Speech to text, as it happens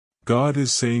God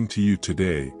is saying to you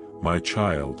today, my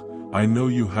child, I know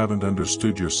you haven't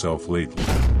understood yourself lately.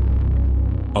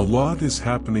 A lot is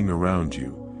happening around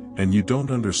you, and you don't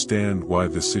understand why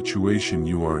the situation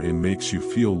you are in makes you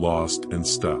feel lost and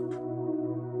stuck.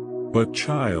 But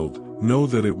child, know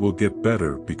that it will get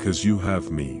better because you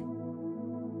have me.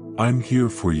 I'm here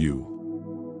for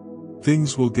you.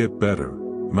 Things will get better,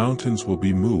 mountains will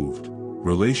be moved,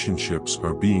 relationships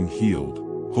are being healed,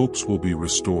 hopes will be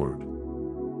restored.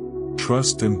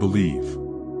 Trust and believe.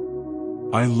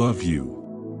 I love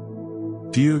you.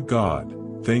 Dear God,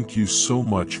 thank you so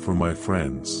much for my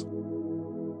friends.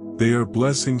 They are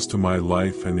blessings to my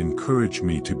life and encourage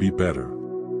me to be better.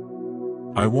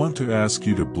 I want to ask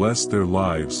you to bless their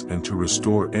lives and to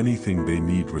restore anything they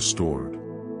need restored.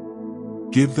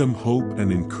 Give them hope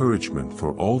and encouragement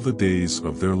for all the days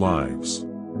of their lives.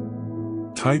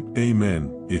 Type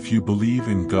Amen if you believe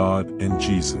in God and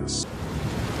Jesus.